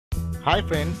Hi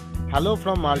friends, hello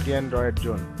from Multi-Android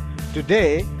Zone.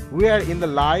 Today we are in the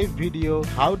live video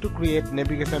how to create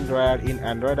navigation drawer in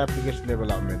Android application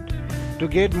development. To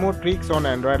get more tricks on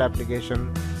Android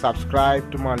application,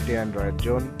 subscribe to Multi-Android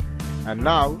Zone. And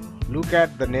now look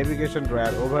at the navigation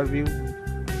drawer overview.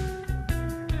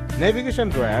 Navigation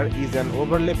drawer is an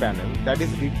overlay panel that is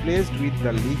replaced with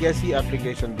the legacy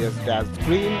application based as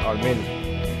screen or menu.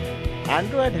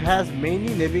 Android has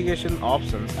many navigation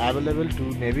options available to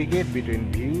navigate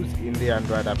between views in the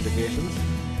Android applications,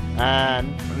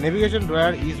 and navigation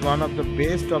drawer is one of the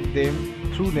best of them.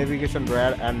 Through navigation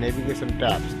drawer and navigation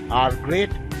tabs are great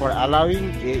for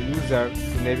allowing a user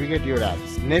to navigate your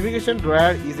apps. Navigation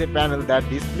drawer is a panel that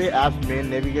displays apps main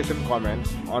navigation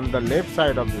commands on the left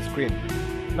side of the screen.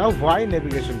 Now why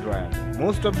navigation drawer?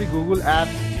 Most of the Google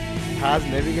apps has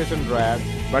navigation drawer,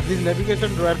 but this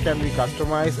navigation drawer can be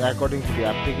customized according to the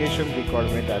application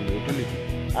requirement and utility.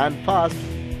 And first,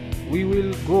 we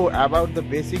will go about the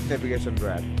basic navigation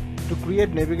drawer. To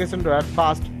create navigation drawer,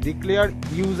 first declare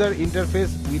user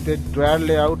interface with a drawer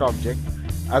layout object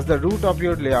as the root of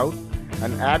your layout,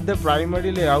 and add the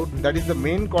primary layout, that is the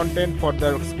main content for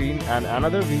the screen, and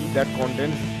another view that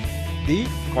contains the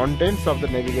contents of the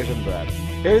navigation drawer.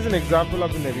 Here is an example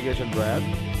of the navigation drawer.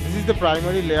 This is the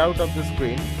primary layout of the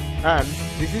screen and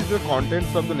this is the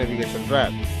contents of the navigation drawer.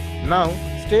 Now,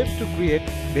 steps to create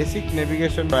basic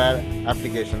navigation drawer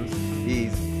applications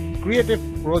is create a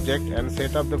project and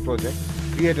set up the project,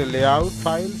 create a layout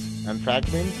files and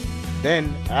fragments,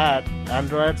 then add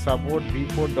Android support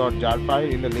v4.jar file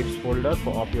in the libs folder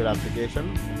of your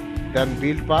application, then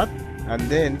build path, and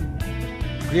then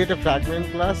create a fragment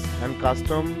class and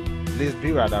custom list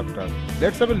view adapter.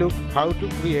 Let's have a look how to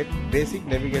create basic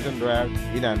navigation drawer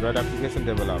in Android application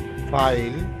development.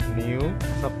 File, new,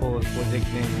 suppose project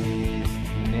name is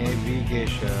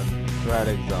navigation drawer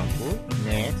example.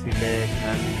 Next, select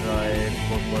Android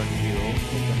 4.0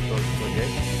 open source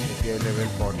project, API level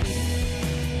 14.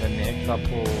 The next,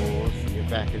 suppose your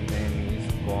package name is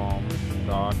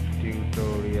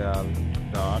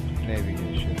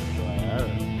com.tutorial.navigation drawer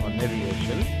or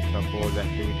navigation. Suppose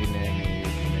activity name is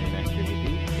main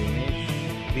activity. Finish.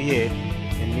 Create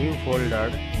a new folder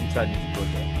inside this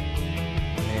project.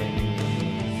 Name is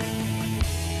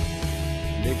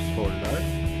libs folder.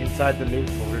 Inside the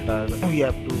libs folder, we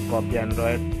have to copy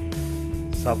Android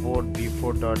support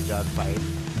v4.jar file.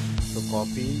 So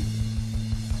copy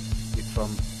it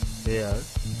from there.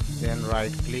 Then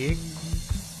right click,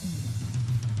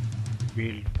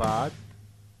 build path,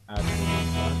 add build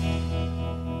path.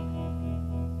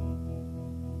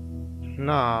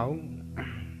 Now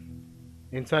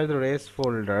inside the res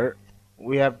folder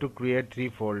we have to create three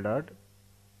folders.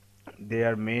 They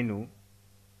are menu.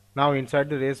 Now inside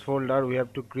the res folder we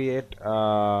have to create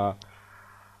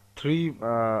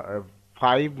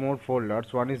five more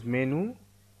folders. One is menu,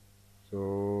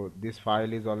 so this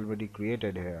file is already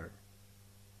created here.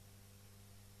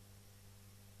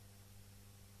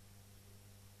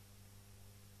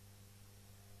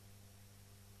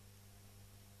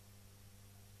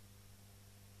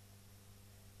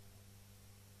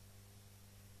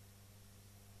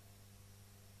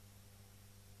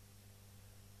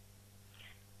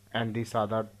 And these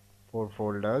other four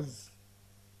folders.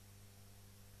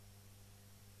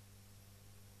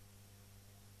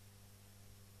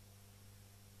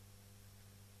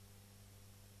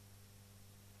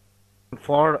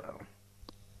 For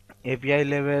API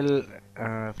level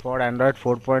for Android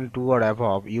 4.2 or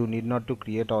above, you need not to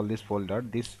create all this folder.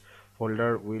 This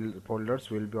folders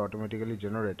will be automatically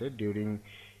generated during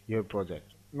your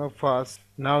project.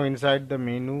 Now inside the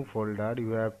menu folder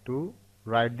you have to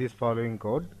write this following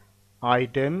code: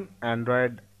 item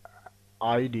Android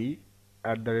ID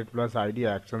 @+ID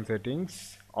action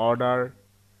settings, order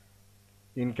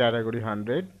in category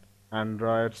 100,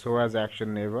 Android show as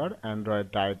action never,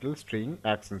 Android title string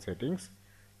action settings.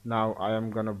 Now I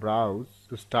am gonna browse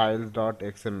to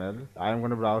styles.xml. I am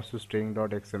gonna browse to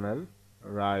string.xml.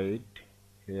 Right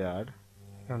here,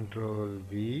 Control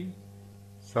V.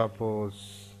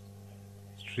 Suppose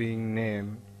string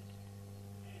name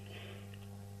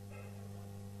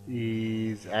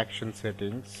is action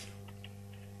settings.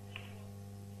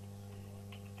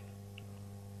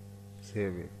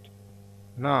 Save it.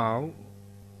 Now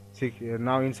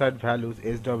inside values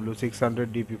SW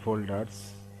 600 DP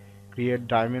folders, create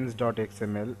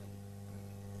diamonds.xml.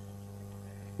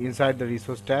 Inside the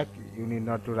resource tag you need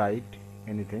not to write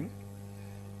anything,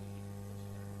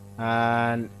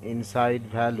 and inside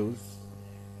values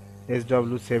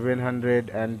SW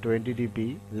 720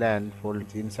 DP land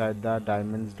folders. Inside the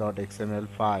diamonds.xml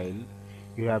file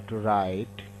you have to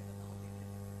write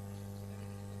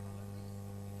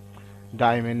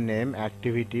diamond name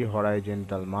activity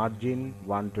horizontal margin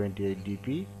 128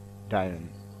 dp diamond.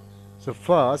 So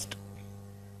first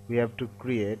we have to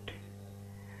create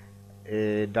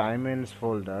a diamonds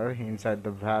folder. Inside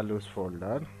the values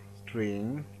folder,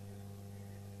 string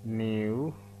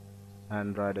new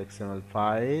Android XML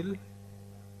file.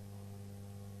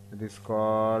 It is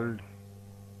called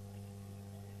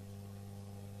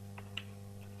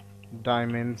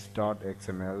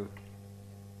diamonds.xml,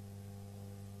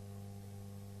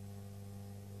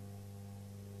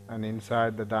 and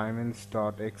inside the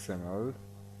diamonds.xml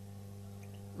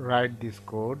write this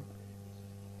code: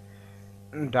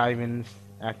 diamonds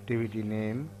activity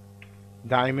name,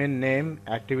 diamond name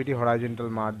activity horizontal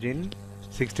margin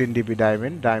 16 dp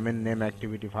diamond name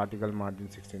activity vertical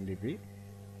margin 16 dp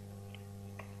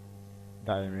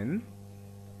diamond.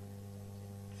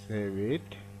 Save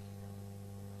it.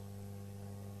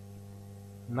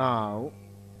 Now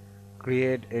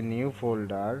create a new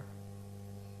folder.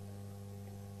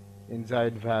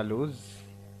 Inside values,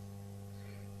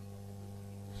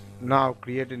 now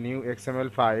create a new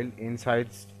XML file inside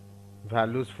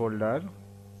values folder.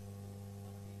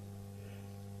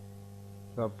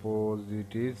 Suppose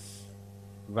it is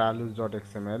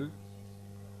values.xml.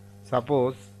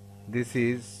 Suppose this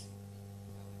is,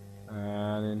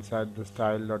 and inside the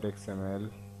style.xml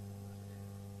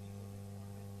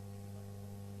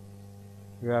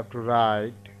you have to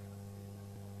write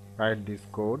this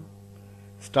code: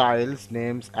 styles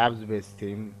names apps based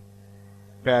theme,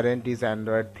 parent is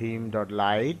Android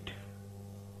theme.light,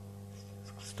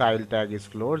 style tag is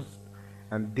closed,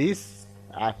 and this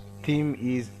app theme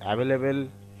is available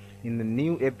in the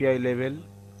new API level.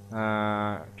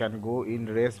 Can go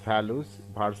in REST values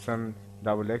version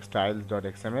XX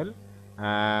styles.xml,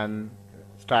 and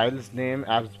styles name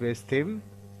apps based theme,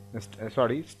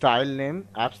 style name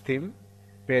apps theme,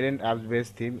 parent apps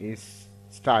based theme is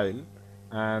style,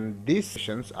 and these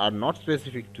sections are not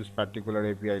specific to particular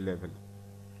API level,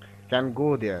 can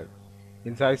go there.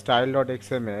 Inside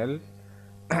style.xml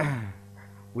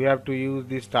we have to use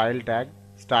the style tag,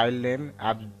 style name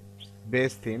app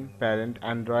base theme, parent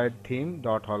Android theme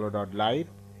dot hollow dot light,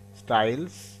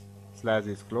 styles slash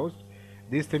is closed.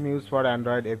 This theme used for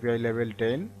Android API level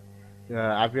 10.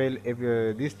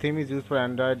 This theme is used for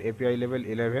Android API level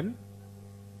 11,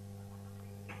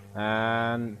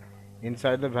 and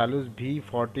inside the values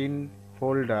v14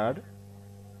 folder,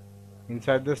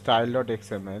 inside the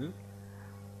style.xml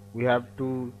we have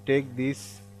to take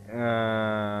this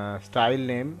style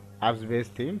name apps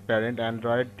based theme, parent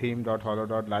Android theme dot hollow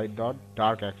dot light dot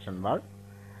dark action bar.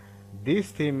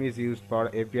 This theme is used for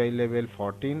API level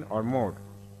 14 or more.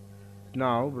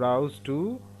 Now browse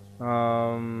to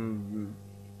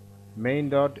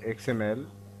main.xml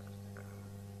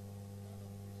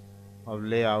of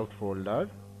layout folder,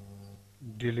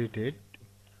 delete it,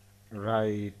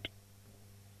 write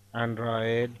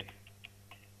Android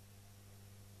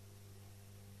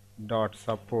dot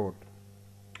support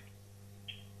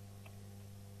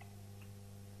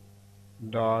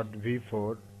dot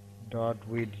v4 dot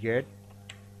widget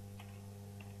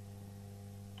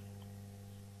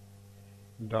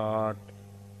dot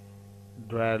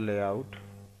drawer layout,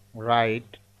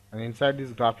 right, and inside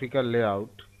this graphical layout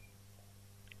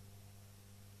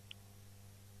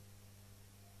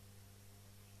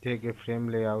take a frame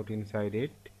layout inside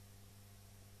it,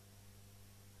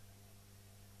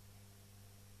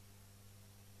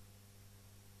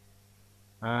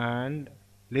 and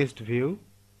list view.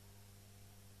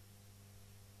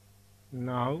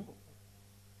 Now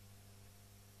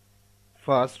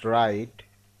first write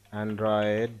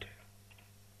Android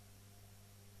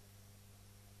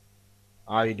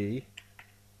ID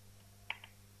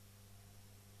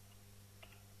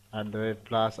 @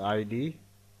 ID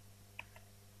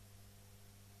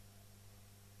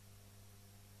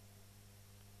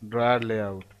drawer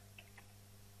layout,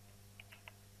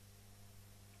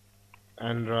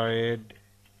 Android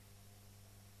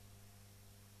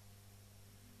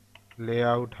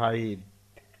layout height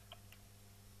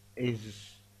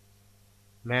is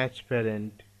match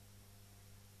parent,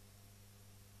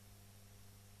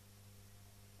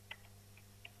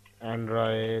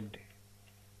 Android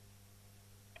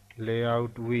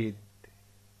layout width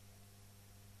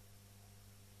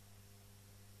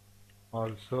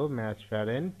also match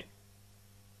parent.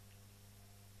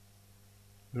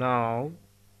 Now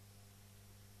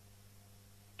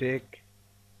take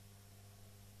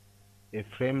a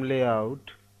frame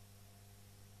layout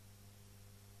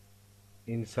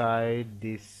inside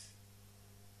this,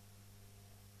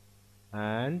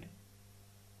 and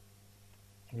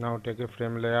now take a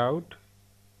frame layout,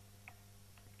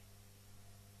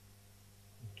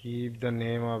 Keep the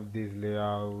name of this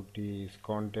layout is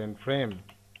content frame.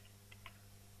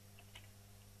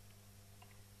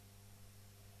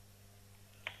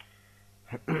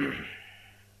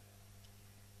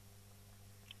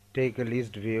 Take a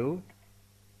list view,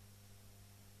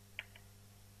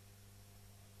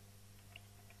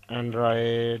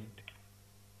 Android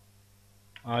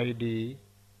ID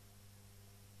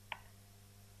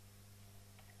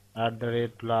 @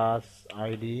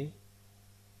 ID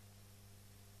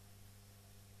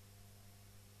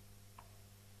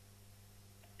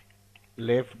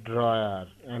left drawer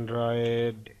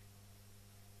Android.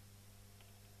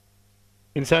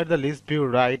 Inside the list view,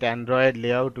 write Android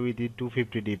layout width is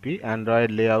 250 dp,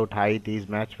 Android layout height is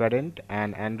match parent,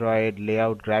 and Android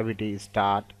layout gravity is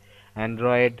start.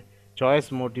 Android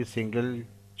choice mode is single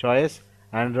choice.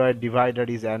 Android divider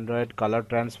is Android color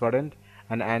transparent,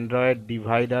 and Android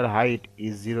divider height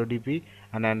is 0 dp,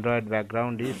 and Android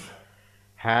background is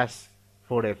hash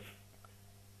 4f.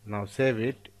 Now save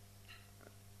it.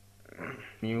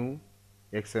 New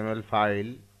XML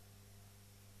file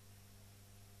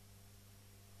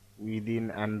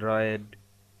within Android.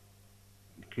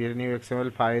 Create a new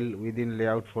XML file within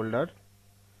layout folder.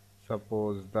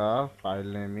 Suppose the file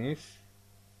name is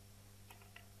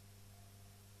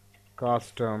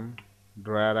custom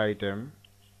drawer item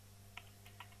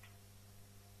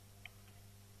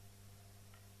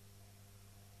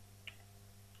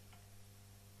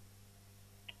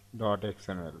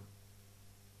 .xml.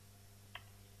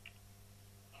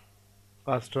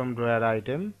 Custom drawer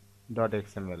item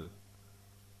 .xml.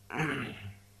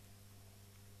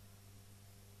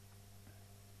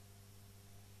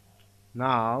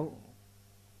 Now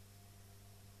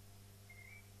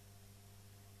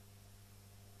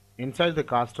inside the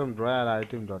custom drawer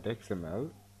item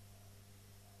 .xml,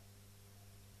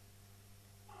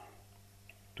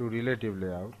 to relative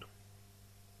layout,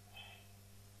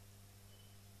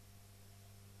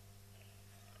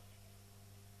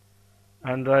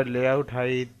 Android layout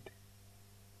height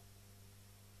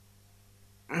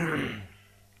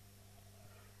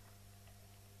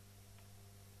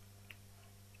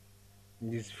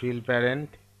is fill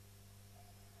parent.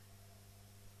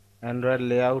 Android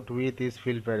layout width is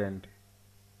fill parent.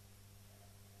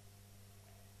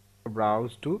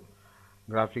 Browse to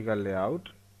graphical layout.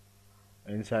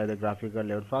 Inside the graphical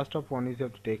layout, first of all, you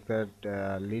have to take that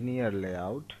linear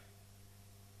layout.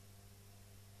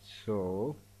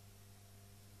 So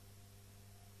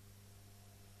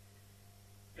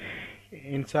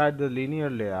inside the linear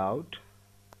layout,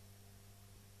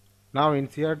 now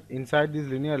inside this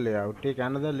linear layout, take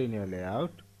another linear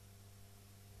layout.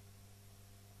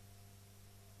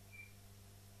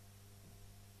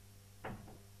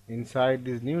 Inside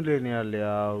this new linear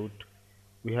layout,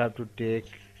 we have to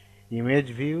take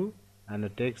image view and a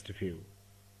text view.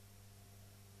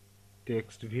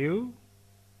 Text view,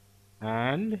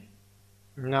 and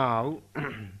now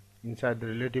inside the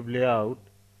relative layout,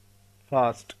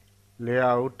 first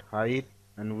layout height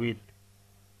and width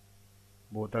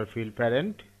both are fill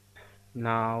parent.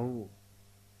 Now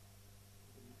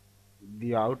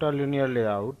the outer linear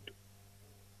layout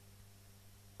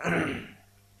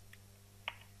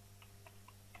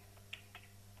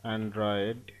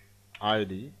Android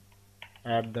ID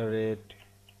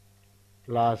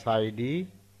 @+ID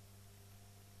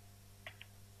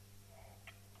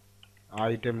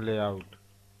item layout.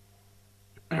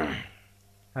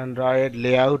 Android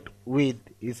layout width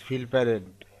is fill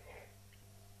parent.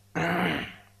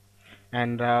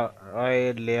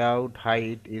 Android layout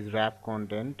height is wrap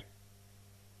content.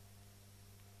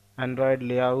 Android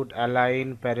layout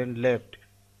align parent left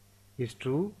is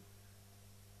true.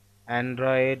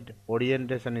 Android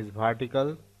orientation is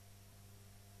vertical.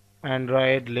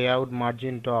 Android layout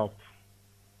margin top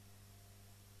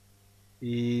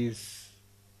is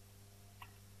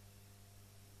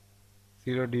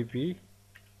 0 dp,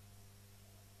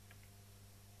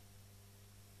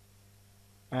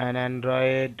 and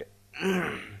Android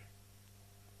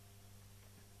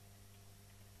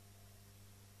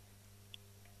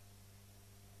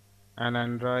and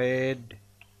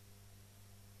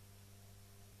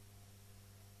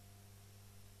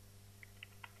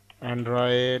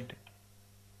Android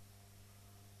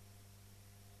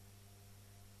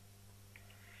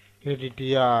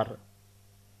ADTR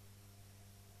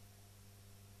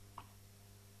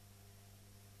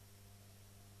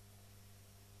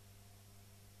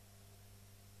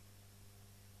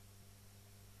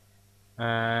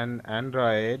and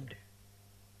Android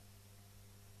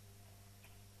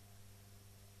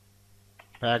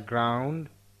background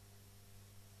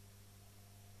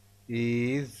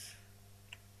is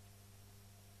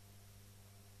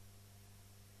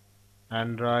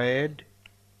Android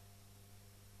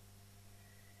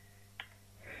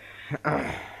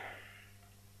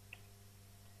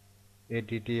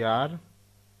ATTR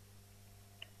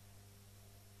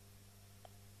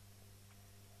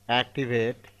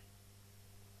activate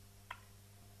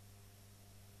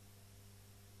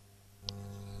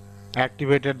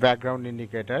activated background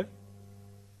indicator.